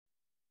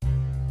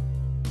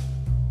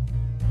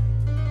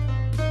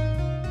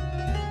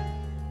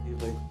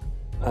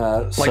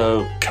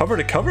So cover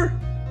to cover?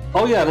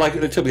 Oh yeah, like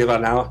it took me about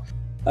an hour.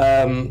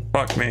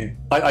 Fuck me.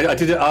 I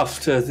did it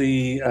after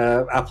the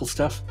Apple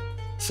stuff,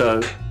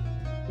 so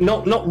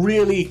not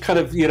really kind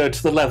of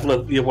to the level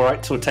of where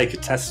I sort of take a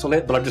test on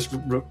it, but I'm just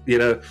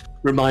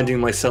reminding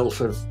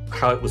myself of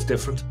how it was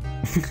different.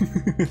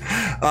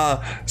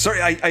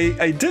 Sorry,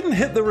 I didn't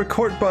hit the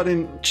record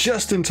button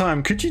just in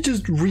time. Could you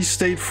just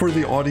restate for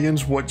the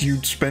audience what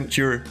you spent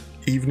your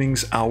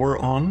evening's hour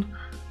on?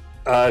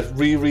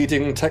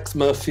 Rereading Tex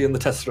Murphy and the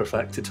Tesla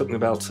Effect. It took me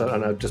about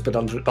just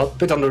a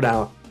bit under an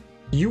hour.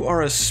 You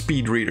are a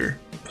speed reader.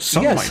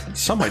 Some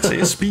might say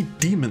a speed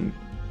demon.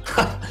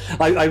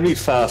 I read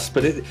fast,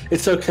 but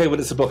it's okay when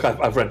it's a book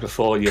I've read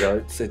before.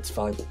 It's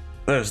fine.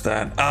 There's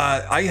that.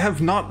 I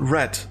have not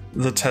read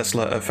The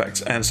Tesla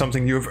Effect, and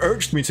something you have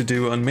urged me to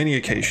do on many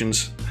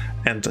occasions.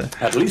 And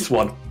at least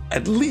one.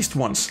 At least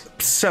once.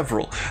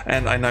 Several.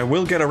 And I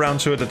will get around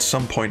to it at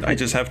some point. I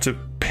just have to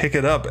pick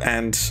it up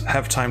and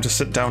have time to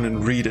sit down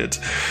and read it.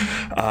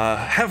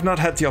 Have not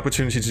had the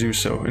opportunity to do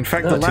so. In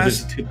fact,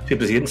 too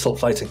busy insult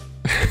fighting.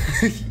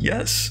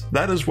 Yes,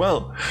 that as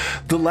well.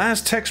 The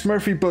last Tex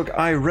Murphy book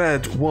I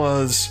read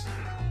was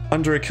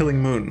Under a Killing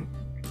Moon,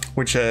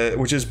 which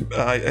is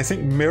I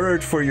think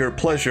mirrored for your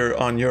pleasure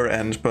on your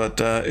end, but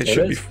it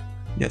should be.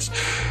 Yes.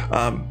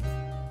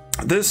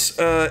 This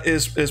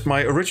is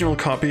my original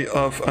copy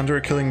of Under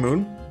a Killing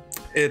Moon.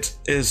 It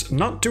is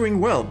not doing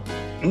well.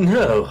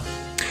 No.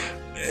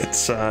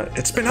 It's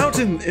been out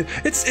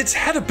it's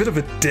had a bit of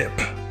a dip.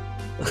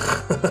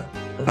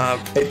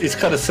 It's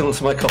kind of similar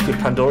to my copy of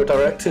Pandora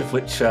Directive,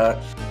 which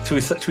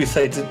should we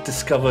say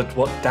discovered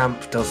what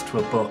damp does to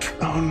a book.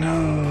 Oh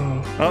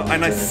no!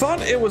 And I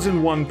thought it was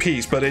in one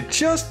piece, but it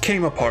just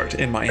came apart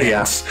in my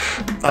hands.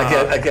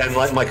 Yeah. Again,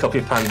 like my copy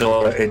of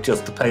Pandora,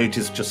 the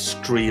pages just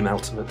stream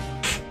out of it.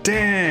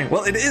 Dang.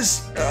 Well, it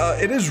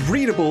is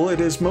readable.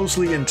 It is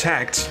mostly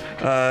intact.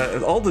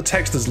 All the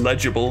text is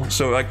legible,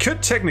 so I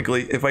could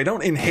technically, if I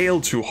don't inhale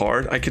too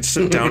hard, I could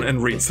sit down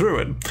and read through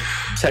it.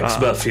 Tex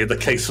Murphy, the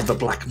case of the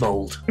black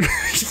mold.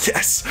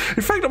 Yes.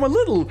 In fact, I'm a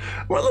little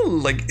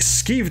like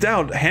skeeved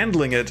out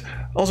handling it.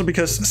 Also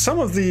because some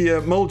of the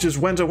mold just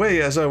went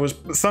away as I was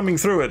thumbing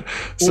through it.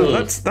 So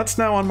that's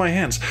now on my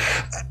hands.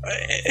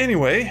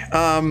 Anyway,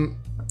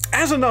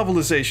 as a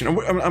novelization,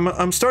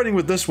 I'm starting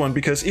with this one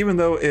because even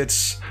though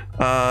it's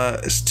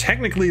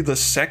technically the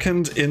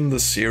second in the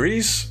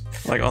series,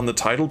 like on the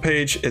title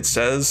page, it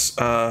says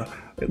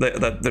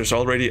that there's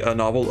already a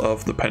novel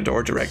of the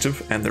Pandora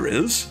Directive, and there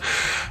is.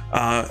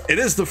 It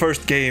is the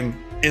first game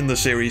in the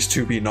series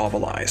to be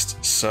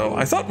novelized, so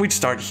I thought we'd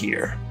start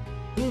here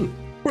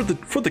for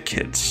the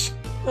kids.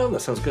 Oh,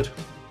 that sounds good.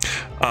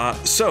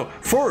 So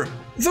for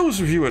those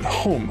of you at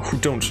home who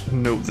don't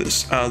know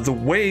this, the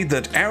way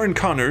that Aaron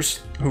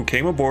Connors, who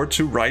came aboard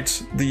to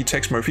write the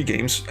Tex Murphy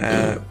games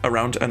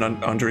around and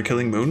Under a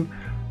Killing Moon,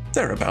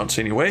 thereabouts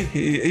anyway,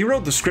 he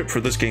wrote the script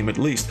for this game at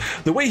least.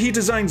 The way he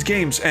designs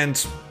games,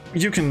 and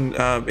you can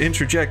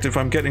interject if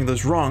I'm getting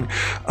this wrong,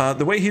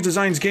 the way he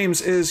designs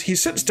games is he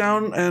sits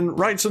down and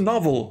writes a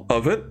novel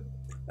of it,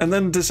 and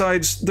then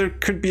decides there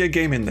could be a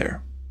game in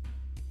there.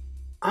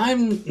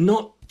 I'm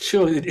not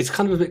sure. It's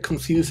kind of a bit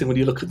confusing when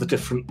you look at the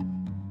different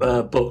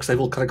books. They've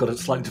all kind of got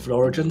slightly different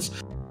origins.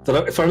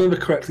 If I remember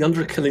correctly,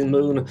 Under a Killing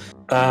Moon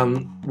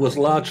was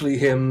largely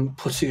him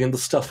putting in the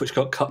stuff which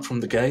got cut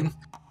from the game.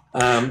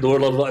 There were a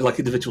lot of like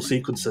individual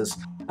sequences.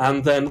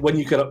 And then when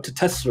you get up to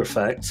Tesla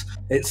Effect,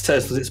 it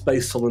says that it's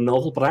based on the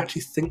novel, but I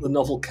actually think the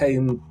novel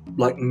came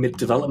like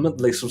mid-development.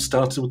 They sort of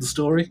started with the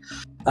story.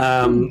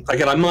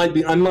 Again, I might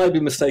be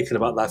mistaken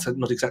about that. I'm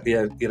not exactly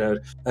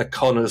a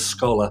Connors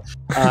scholar,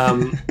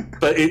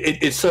 but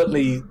it's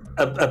certainly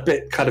a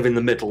bit kind of in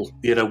the middle.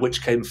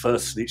 Which came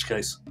first in each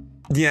case.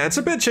 Yeah, it's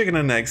a bit chicken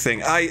and egg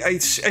thing. I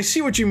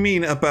see what you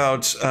mean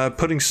about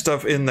putting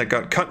stuff in that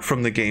got cut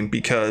from the game,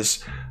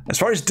 because as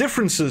far as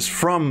differences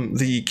from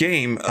the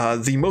game,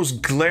 the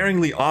most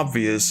glaringly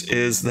obvious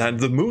is that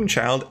the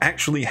Moonchild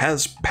actually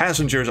has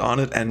passengers on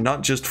it and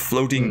not just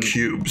floating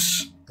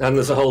cubes. And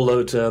there's a whole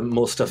load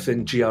more stuff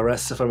in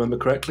GRS, if I remember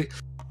correctly.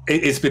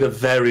 It's been a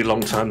very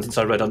long time since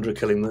I read Under a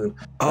Killing Moon.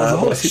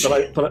 I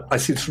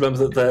seem to remember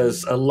that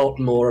there's a lot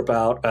more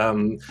about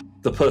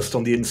the person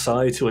on the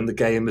inside who in the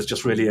game is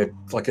just really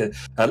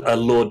a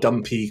Lord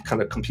Dumpy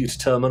kind of computer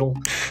terminal.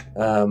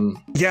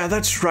 Yeah,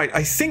 that's right.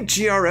 I think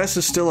GRS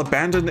is still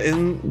abandoned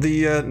in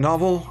the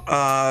novel.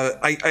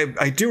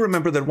 I do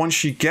remember that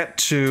once you get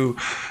to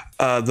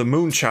the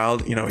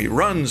Moonchild, he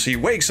runs, he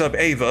wakes up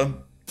Ava,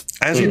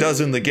 as he does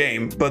in the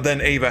game, but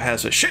then Ava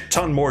has a shit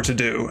ton more to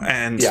do,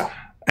 and... Yeah.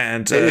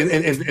 And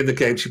in the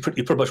game, you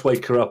pretty much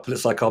wake her up, and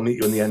it's like, I'll meet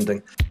you in the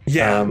ending.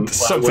 Yeah,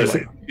 something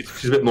like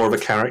she's a bit more of a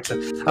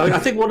character. I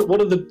think one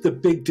of the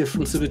big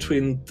differences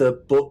between the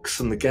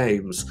books and the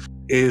games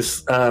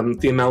is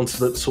the amount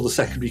that sort of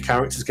secondary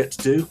characters get to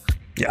do.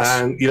 Yes.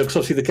 And because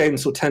obviously the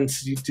games will tend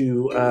to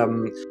do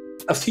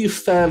a few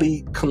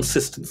fairly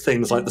consistent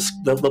things, like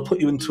they'll put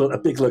you into a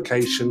big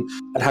location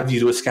and have you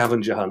do a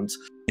scavenger hunt,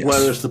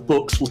 whereas the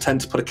books will tend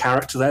to put a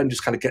character there and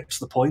just kind of get to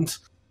the point.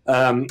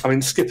 I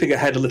mean, skipping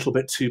ahead a little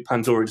bit to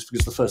Pandora, just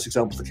because the first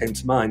example that came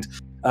to mind.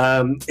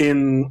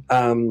 In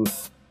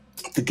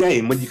the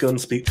game, when you go and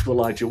speak to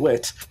Elijah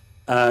Witt,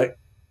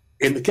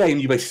 in the game,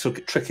 you basically sort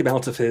of trick him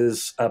out of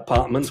his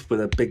apartment with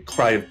a big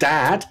cry of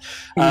 "Dad,"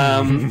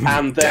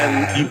 and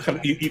then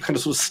you kind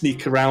of sort of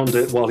sneak around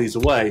it while he's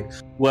away.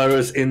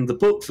 Whereas in the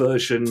book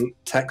version,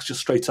 Tex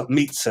just straight up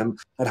meets him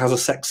and has a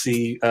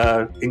sexy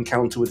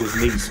encounter with his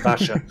niece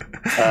Vasha,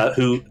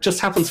 who just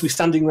happens to be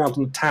standing around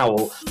on a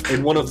towel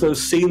in one of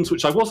those scenes,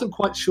 which I wasn't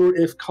quite sure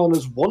if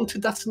Connors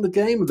wanted that in the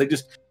game, and they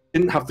just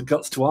didn't have the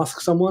guts to ask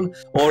someone,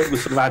 or it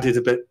was sort of added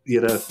a bit,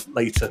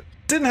 later.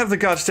 Didn't have the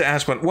guts to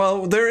ask one.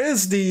 Well, there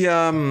is the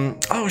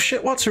oh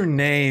shit, what's her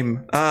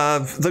name?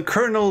 The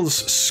Colonel's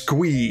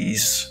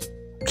squeeze.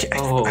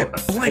 I'm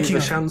blanking.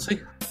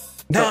 Shansi?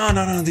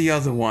 No, the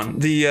other one.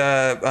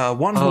 The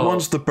one who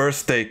wants the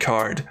birthday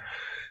card.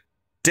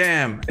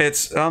 Damn,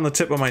 it's on the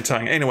tip of my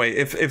tongue. Anyway,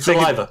 if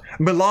Saliva.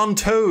 Milan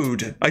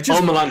Toad.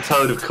 Milan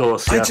Toad, of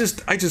course. Yeah.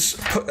 I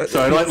just.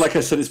 Sorry, like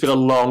I said, it's been a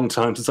long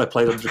time since I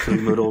played Under the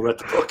Killing Moon or read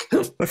the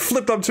book. I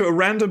flipped up to a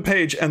random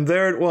page, and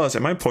there it was.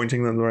 Am I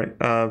pointing them right?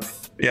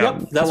 Yeah,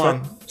 yep, that's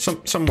right.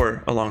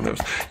 Somewhere along those.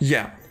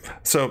 Yeah.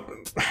 So,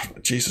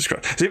 Jesus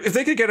Christ. If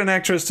they could get an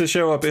actress to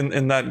show up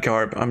in that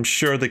garb, I'm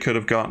sure they could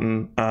have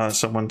gotten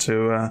someone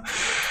to.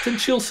 Didn't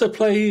she also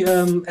play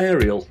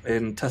Ariel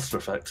in Tesla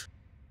Effect?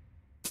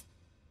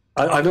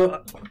 I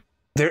know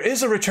there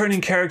is a returning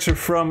character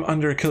from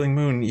Under Killing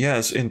Moon,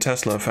 yes, in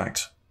Tesla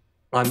Effect.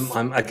 I'm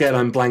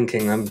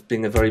blanking. I'm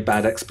being a very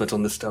bad expert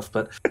on this stuff,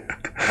 but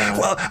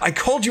well, I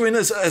called you in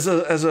as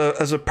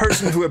a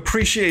person who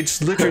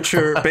appreciates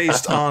literature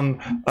based on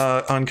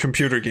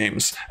computer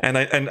games,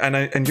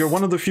 and you're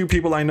one of the few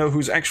people I know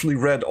who's actually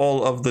read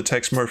all of the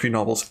Tex Murphy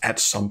novels at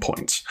some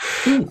point.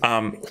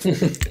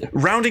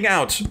 Rounding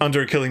out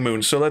Under Killing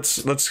Moon, so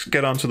let's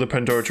get on to the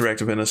Pandora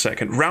Directive in a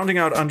second. Rounding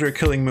out Under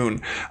Killing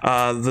Moon,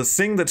 the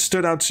thing that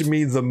stood out to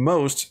me the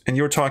most, and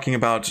you're talking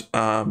about.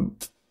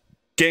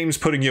 Games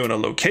putting you in a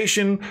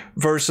location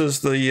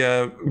versus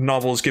the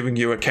novels giving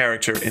you a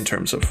character in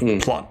terms of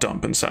plot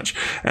dump and such.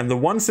 And the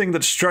one thing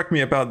that struck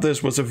me about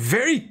this was a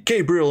very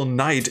Gabriel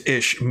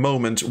Knight-ish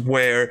moment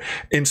where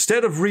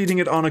instead of reading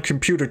it on a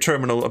computer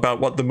terminal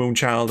about what the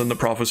Moonchild and the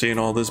prophecy and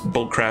all this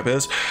bullcrap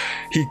is,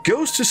 he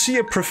goes to see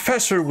a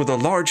professor with a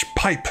large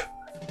pipe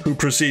who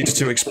proceeds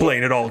to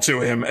explain it all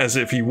to him as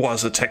if he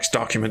was a text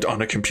document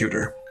on a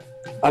computer.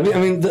 I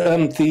mean,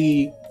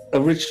 the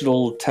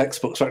original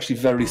textbooks are actually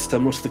very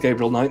similar to the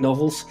Gabriel Knight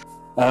novels.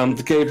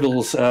 The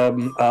Gabriels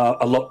are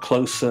a lot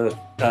closer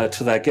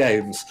to their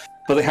games,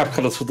 but they have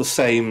kind of the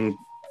same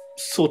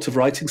sort of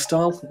writing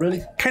style,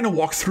 really. Kind of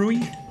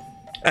walk-through-y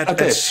at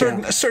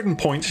certain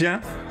points,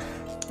 yeah.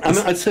 I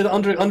mean, I'd say that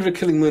Under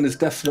Killing Moon is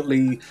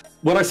definitely,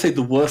 when I say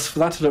the worst for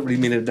that, I don't really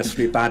mean it in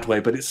necessarily a bad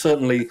way, but it's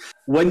certainly,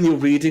 when you're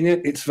reading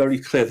it, it's very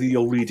clear that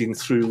you're reading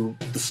through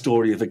the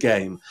story of a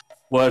game.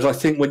 Whereas I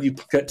think when you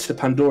get to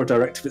Pandora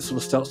Directive, it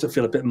sort of starts to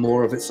feel a bit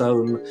more of its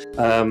own,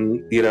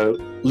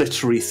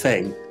 literary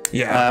thing.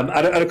 Yeah. And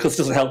of course, it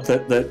doesn't help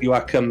that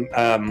Joachim,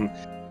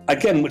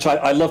 again, which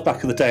I love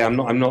back in the day, I'm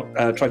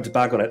not trying to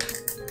bag on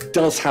it,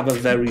 does have a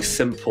very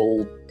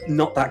simple,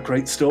 not that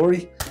great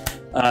story.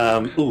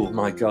 Oh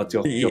my God,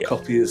 your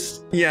copy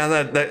is... Yeah,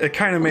 that it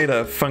kind of made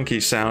a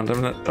funky sound.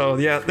 Oh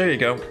yeah, there you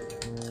go.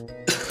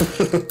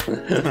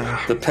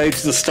 The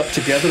pages are stuck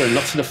together and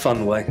not in a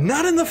fun way.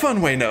 Not in the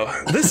fun way, no.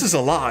 This is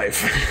alive.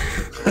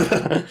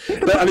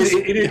 But I mean,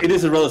 it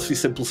is a relatively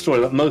simple story.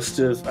 Like most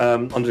of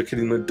Under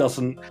Killing Moon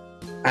doesn't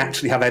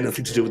actually have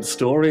anything to do with the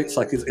story. It's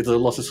like it's a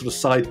lot of sort of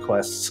side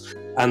quests.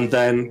 And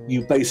then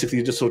you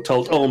basically just sort of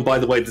told, oh, and by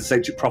the way, this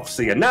ancient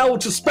prophecy, and now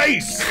to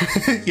space!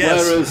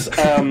 Yes.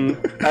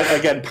 Whereas,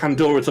 again,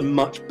 Pandora is a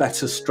much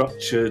better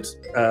structured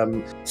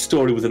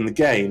story within the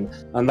game,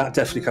 and that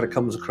definitely kind of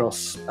comes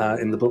across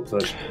in the book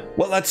version.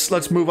 Well,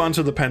 let's move on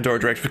to the Pandora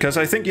Directive, because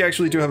I think you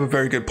actually do have a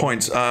very good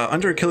point.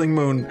 Under Killing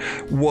Moon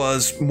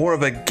was more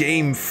of a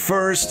game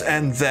first,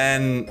 and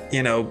then,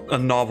 a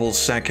novel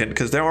second,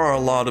 because there are a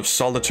lot of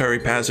solitary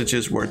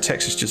passages where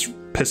Tex is just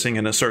pissing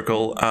in a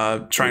circle,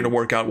 trying to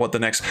work out what the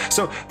next...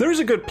 So there is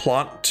a good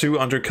plot to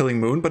Under Killing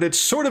Moon, but it's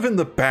sort of in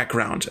the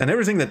background, and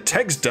everything that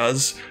Tex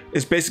does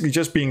is basically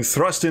just being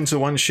thrust into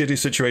one shitty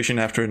situation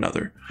after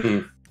another.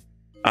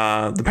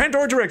 The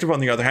Pandora Directive,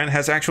 on the other hand,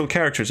 has actual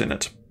characters in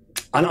it.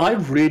 And I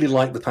really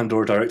like the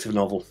Pandora Directive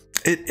novel.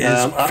 It is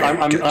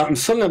I'm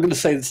suddenly going to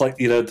say it's like,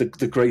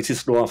 the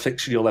greatest noir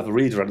fiction you'll ever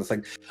read or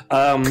anything.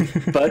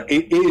 But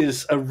it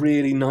is a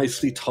really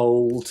nicely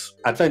told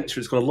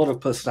adventure. It's got a lot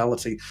of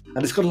personality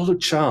and it's got a lot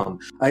of charm.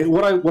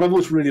 What I've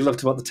always really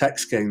loved about the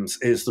Tex games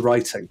is the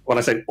writing. When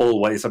I say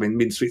always, I mean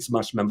Mean Streets of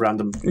Martian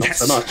Memorandum, not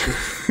so much.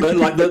 But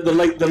like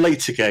the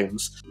later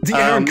games. The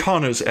Aaron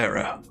Connors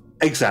era.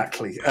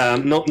 Exactly.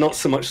 Not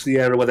so much the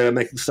era where they were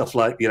making stuff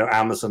like,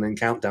 Amazon and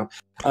Countdown.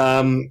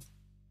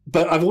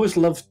 But I've always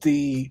loved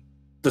the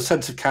the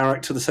sense of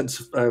character, the sense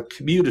of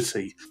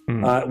community,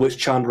 which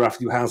Chandler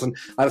Avenue has. And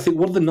I think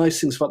one of the nice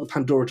things about the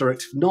Pandora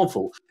Directive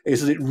novel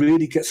is that it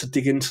really gets to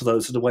dig into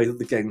those in a way that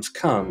the games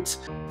can't.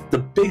 The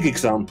big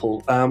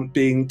example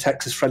being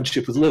Tex's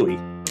friendship with Louis.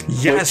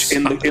 Yes.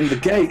 Which in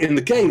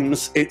the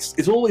games,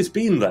 it's always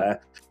been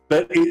there.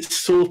 But it's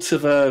sort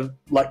of a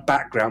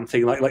background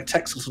thing, like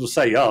Tex will sort of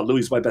say, "Oh, Louis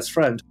is my best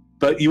friend,"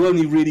 but you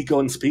only really go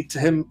and speak to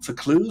him for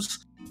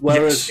clues.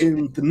 Whereas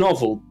in the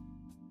novel,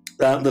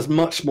 there's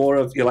much more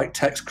of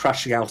Tex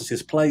crashing out at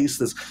his place.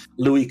 There's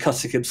Louis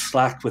cutting him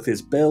slack with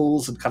his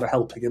bills and kind of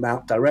helping him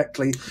out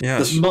directly. Yes.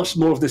 There's much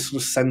more of this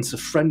sort of sense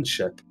of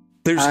friendship.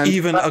 There's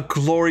even a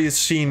glorious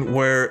scene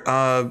where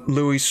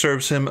Louis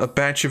serves him a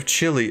batch of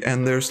chili,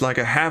 and there's like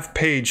a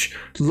half-page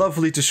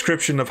lovely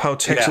description of how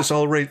Tex has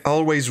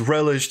always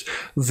relished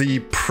the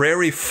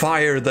prairie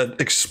fire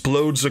that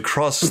explodes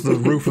across the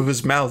roof of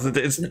his mouth.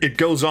 It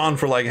goes on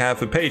for like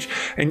half a page.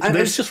 And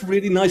it's just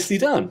really nicely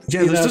done.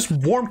 Yeah, there's this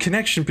warm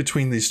connection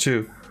between these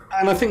two.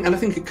 And I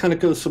think it kind of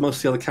goes for most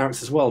of the other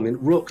characters as well. I mean,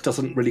 Rook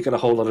doesn't really get a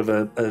whole lot of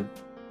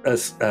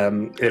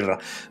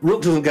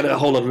Rook doesn't get a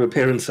whole lot of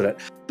appearance in it,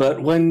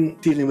 but when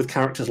dealing with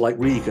characters like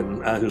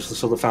Regan, who's the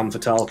sort of femme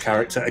fatale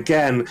character,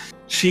 again,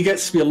 she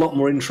gets to be a lot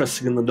more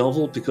interesting in the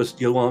novel because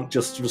you aren't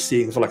just sort of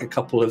seeing for like a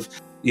couple of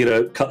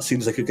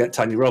cutscenes they could get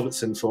Tanya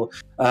Robertson for.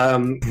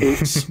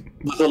 It's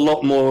there's a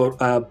lot more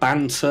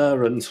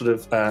banter and sort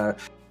of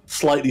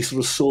slightly sort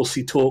of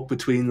saucy talk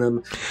between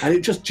them, and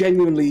it just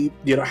genuinely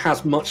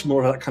has much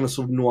more of that kind of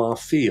sort of noir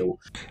feel.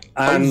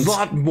 And a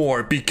lot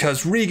more,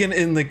 because Regan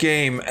in the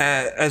game,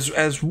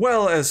 as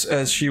well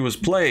as she was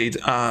played,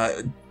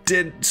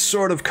 did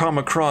sort of come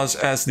across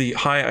as the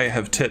 "hi, I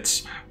have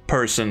tits"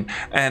 person,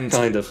 and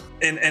kind of.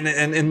 And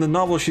in the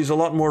novel, she's a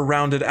lot more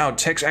rounded out.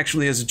 Tex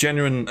actually has a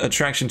genuine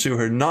attraction to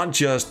her, not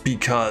just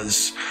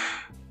because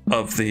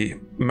of the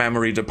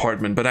memory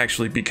department, but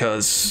actually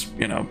because,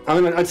 I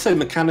mean, I'd say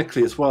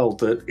mechanically as well,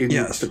 that in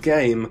the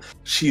game,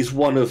 she's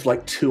one of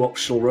like 2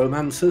 optional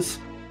romances.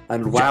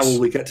 And wow, will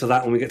we get to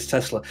that when we get to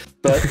Tesla.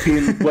 But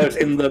whereas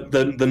in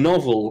the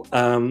novel,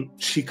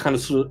 she kind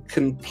of sort of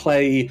can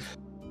play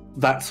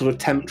that sort of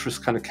temptress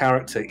kind of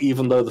character,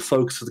 even though the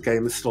focus of the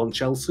game is still on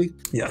Chelsea.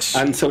 Yes.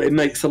 And so it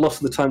makes a lot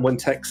of the time when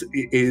Tex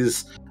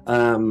is,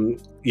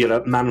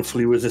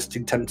 manfully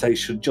resisting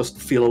temptation, just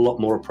feel a lot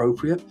more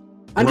appropriate.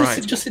 And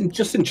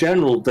just in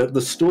general,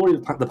 the story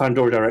of the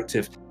Pandora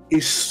Directive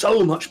is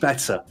so much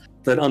better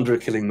than Under a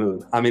Killing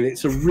Moon. I mean,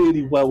 it's a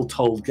really well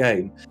told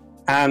game,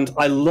 and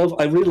I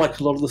really like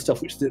a lot of the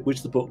stuff which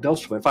the book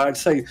does from it. In fact, I'd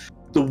say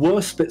the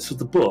worst bits of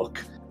the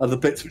book are the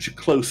bits which are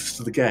closest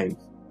to the game.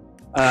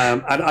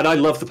 And I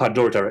love the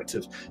Pandora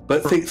Directive,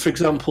 but think, for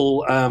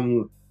example,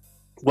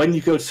 when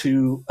you go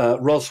to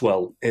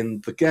Roswell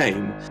in the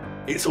game,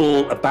 it's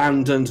all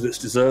abandoned and it's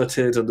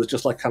deserted, and there's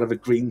just like kind of a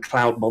green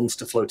cloud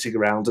monster floating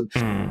around,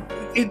 and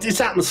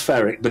it's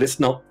atmospheric, but it's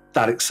not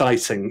that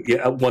exciting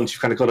once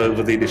you've kind of got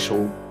over the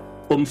initial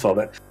oomph of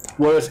it.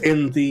 Whereas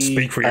in the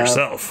speak for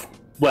yourself.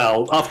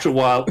 Well, after a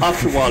while,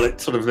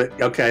 it's sort of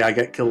okay. I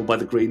get killed by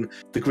the green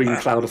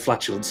cloud of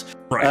flatulence.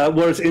 Right.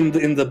 Whereas in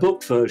the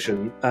book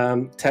version,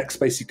 Tex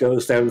basically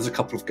goes there, and there's a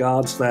couple of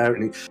guards there,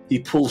 and he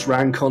pulls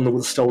rank on them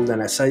with a stolen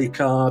NSA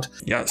card.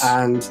 Yes.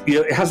 And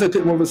it has a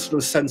bit more of a sort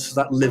of sense of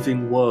that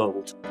living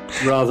world,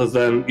 rather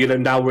than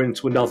now we're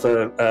into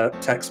another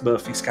Tex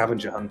Murphy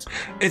scavenger hunt.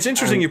 It's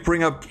interesting you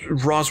bring up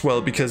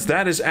Roswell, because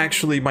that is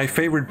actually my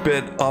favorite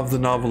bit of the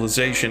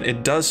novelization.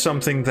 It does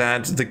something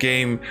that the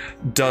game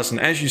doesn't.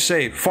 As you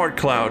say, fart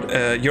cloud,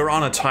 you're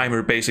on a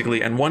timer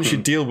basically, and once you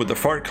deal with the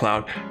fart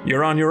cloud,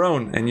 you're on your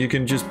own, and you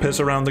can just piss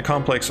around the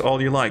complex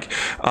all you like.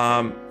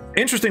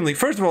 Interestingly,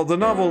 first of all, the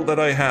novel that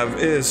I have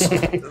is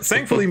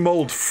thankfully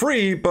mold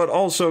free, but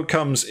also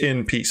comes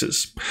in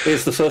pieces.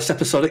 It's the first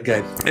episodic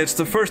game. It's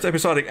the first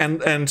episodic,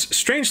 and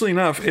strangely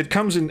enough, it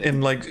comes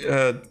in like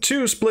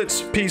 2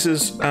 split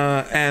pieces,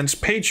 and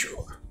page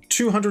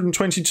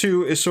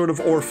 222 is sort of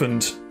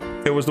orphaned.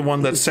 It was the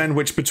one that's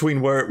sandwiched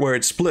between where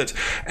it split.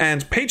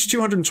 And page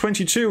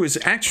 222 is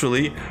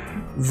actually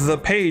the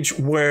page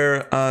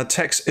where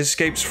Tex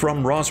escapes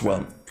from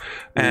Roswell.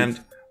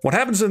 And what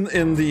happens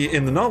in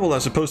the novel,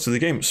 as opposed to the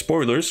game,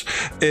 spoilers,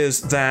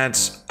 is that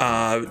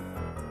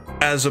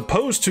as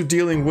opposed to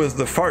dealing with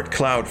the fart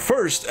cloud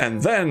first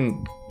and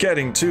then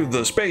getting to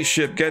the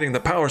spaceship, getting the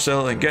power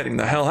cell, and getting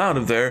the hell out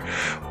of there,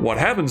 what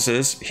happens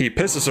is he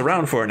pisses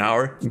around for an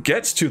hour,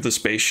 gets to the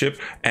spaceship,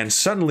 and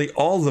suddenly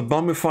all the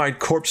mummified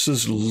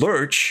corpses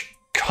lurch,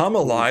 come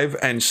alive,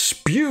 and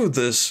spew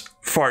this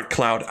fart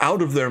cloud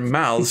out of their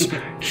mouths.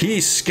 He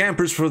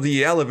scampers for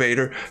the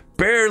elevator,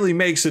 barely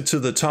makes it to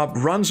the top,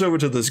 runs over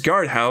to this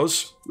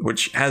guardhouse,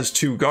 which has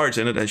 2 guards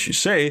in it, as you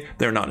say,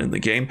 they're not in the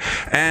game,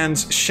 and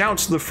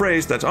shouts the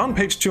phrase that's on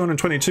page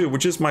 222,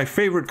 which is my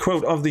favorite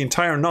quote of the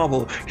entire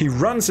novel. He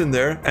runs in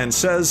there and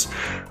says,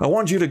 "I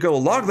want you to go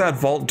lock that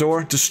vault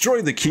door,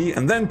 destroy the key,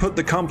 and then put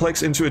the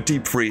complex into a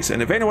deep freeze.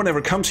 And if anyone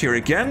ever comes here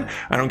again,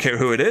 I don't care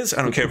who it is,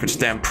 I don't care if it's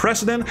damn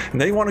President, and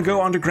they want to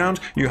go underground,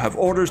 you have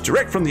orders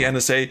direct from the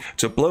NSA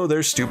to blow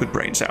their stupid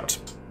brains out."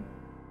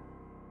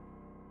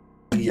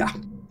 Yeah.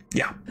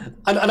 Yeah.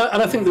 And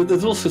I think that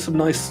there's also some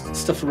nice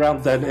stuff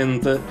around then in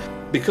that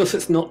because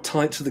it's not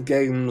tied to the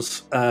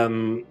game's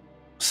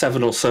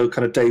 7 or so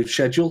kind of day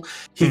schedule,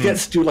 he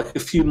gets to do like a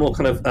few more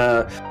kind of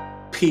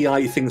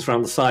PI things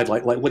around the side,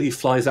 like when he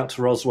flies out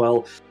to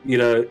Roswell, you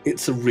know,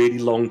 it's a really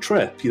long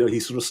trip. You know, he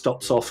sort of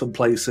stops off in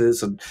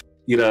places and,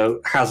 you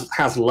know,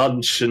 has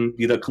lunch and,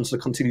 you know,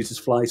 continues his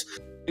flight.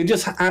 It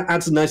just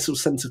adds a nice sort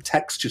of sense of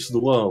texture to the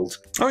world.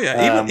 Oh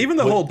yeah, even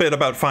the whole bit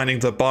about finding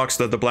the box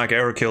that the Black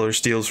Arrow Killer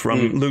steals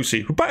from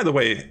Lucy, who, by the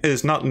way,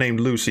 is not named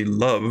Lucy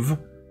Love.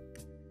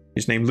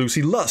 He's named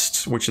Lucy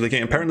Lust, which they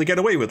can apparently get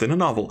away with in a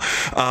novel.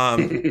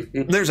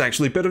 There's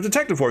actually a bit of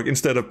detective work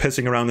instead of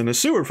pissing around in a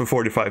sewer for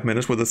 45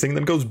 minutes with a thing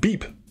that goes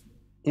beep.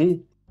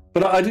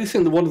 But I do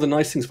think that one of the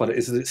nice things about it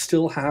is that it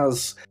still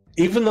has,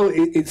 even though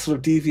it sort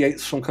of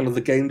deviates from kind of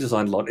the game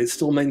design lot, it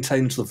still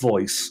maintains the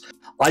voice.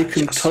 I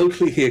can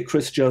totally hear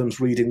Chris Jones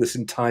reading this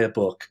entire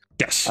book.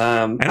 Yes,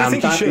 and I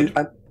think he should.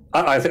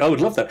 I think I would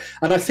love that,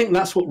 and I think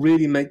that's what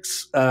really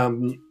makes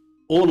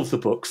all of the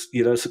books,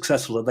 you know,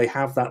 successful. That they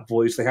have that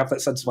voice, they have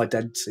that sense of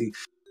identity,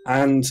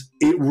 and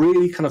it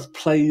really kind of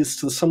plays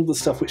to some of the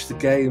stuff which the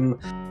game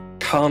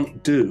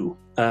can't do.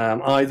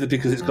 Either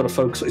because it's got to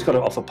focus, it's got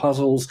to offer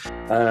puzzles,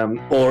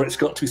 or it's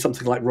got to be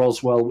something like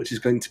Roswell, which is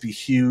going to be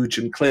huge.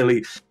 And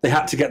clearly, they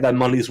had to get their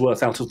money's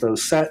worth out of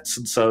those sets,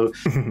 and so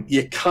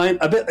you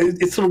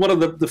it's sort of one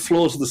of the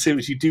flaws of the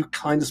series. You do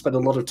kind of spend a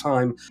lot of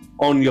time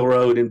on your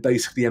own in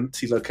basically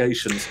empty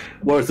locations,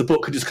 whereas the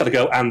book could just kind of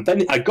go, and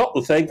then I got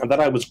the thing, and then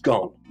I was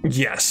gone.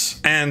 Yes,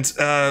 and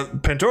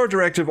Pandora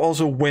Directive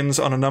also wins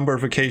on a number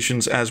of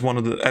occasions as one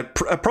of the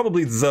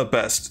probably the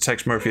best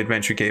Tex Murphy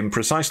adventure game,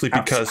 precisely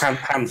because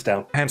hands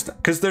down.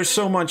 Because there's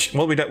so much.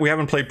 Well, we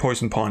haven't played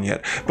Poison Pawn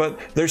yet, but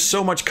there's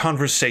so much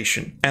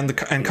conversation, and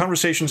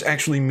conversations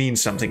actually mean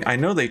something. I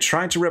know they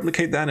tried to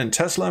replicate that in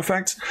Tesla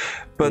Effect,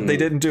 but they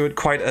didn't do it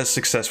quite as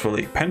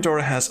successfully.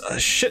 Pandora has a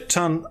shit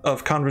ton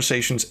of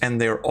conversations, and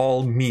they're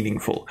all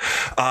meaningful.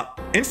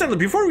 Incidentally,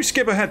 before we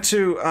skip ahead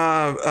to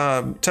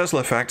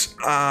Tesla Effect,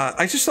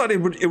 I just thought it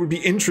would be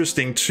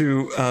interesting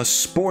to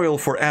spoil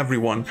for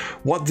everyone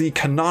what the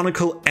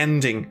canonical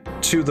ending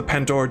to the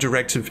Pandora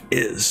Directive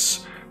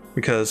is,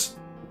 because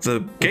the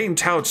game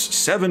touts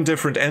 7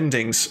 different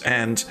endings,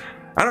 and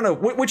I don't know,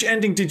 which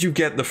ending did you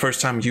get the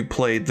first time you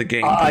played the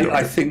game?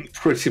 I think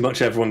pretty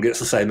much everyone gets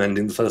the same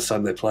ending the first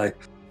time they play.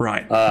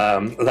 Right.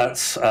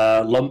 That's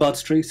Lombard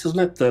Street, isn't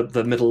it?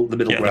 The middle ground.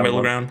 The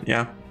middle ground,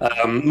 yeah.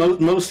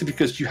 Mostly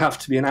because you have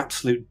to be an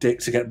absolute dick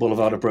to get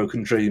Boulevard of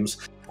Broken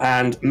Dreams,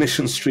 and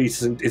Mission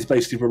Street is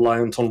basically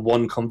reliant on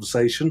one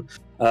conversation,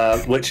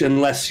 which,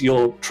 unless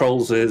your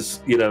trolls is,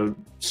 you know,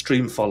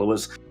 stream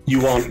followers,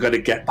 you aren't going to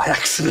get by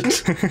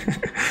accident.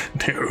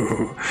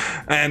 No.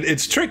 And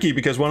it's tricky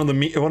because one of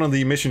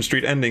the Mission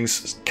Street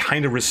endings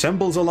kind of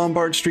resembles a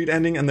Lombard Street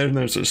ending, and then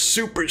there's a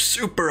super,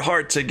 super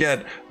hard to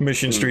get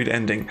Mission Street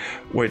ending,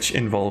 which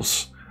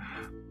involves...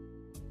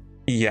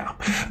 Yeah.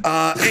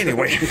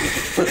 Anyway.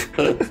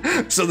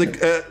 So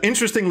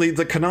interestingly,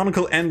 the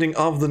canonical ending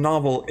of the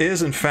novel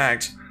is, in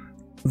fact,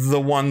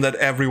 the one that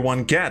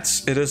everyone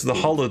gets. It is the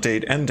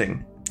Holodate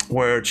ending,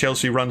 where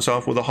Chelsea runs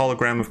off with a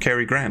hologram of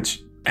Cary Grant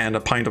and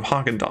a pint of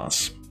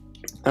Haagen-Dazs.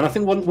 And I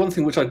think one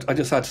thing which I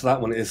just add to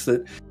that one is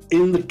that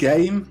in the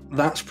game,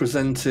 that's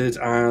presented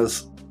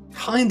as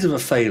kind of a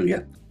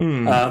failure.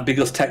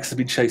 Because Tex has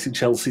been chasing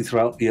Chelsea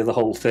throughout the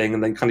whole thing,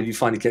 and then kind of you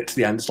finally get to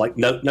the end, it's like,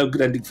 no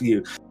good ending for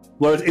you.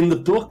 Whereas in the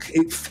book,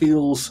 it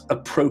feels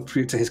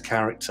appropriate to his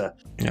character.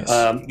 Yes.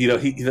 You know,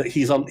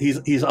 he's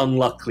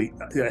unlucky.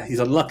 He's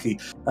unlucky.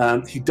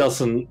 He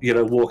doesn't, you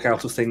know, walk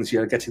out of things, you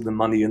know, getting the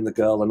money and the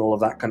girl and all of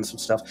that kind of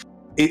stuff.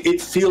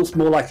 It feels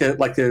more like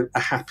a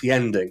happy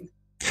ending.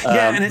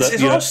 Yeah, and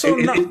it's also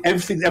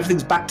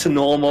everything's back to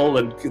normal,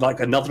 and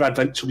like another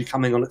adventure will be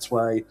coming on its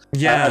way.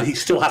 Yeah, and he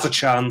still has a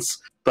chance.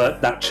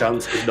 But that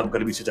chance is not going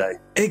to be today.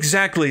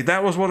 Exactly.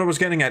 That was what I was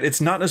getting at. It's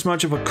not as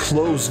much of a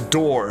closed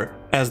door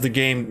as the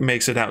game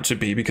makes it out to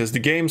be, because the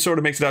game sort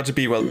of makes it out to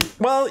be,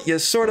 well, you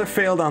sort of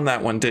failed on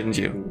that one, didn't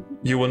you?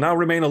 You will now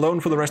remain alone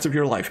for the rest of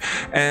your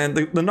life. And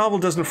the novel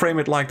doesn't frame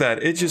it like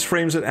that. It just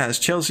frames it as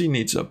Chelsea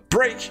needs a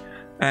break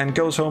and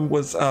goes home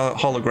with a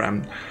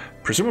hologram,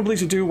 presumably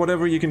to do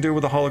whatever you can do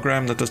with a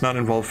hologram that does not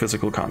involve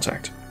physical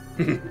contact.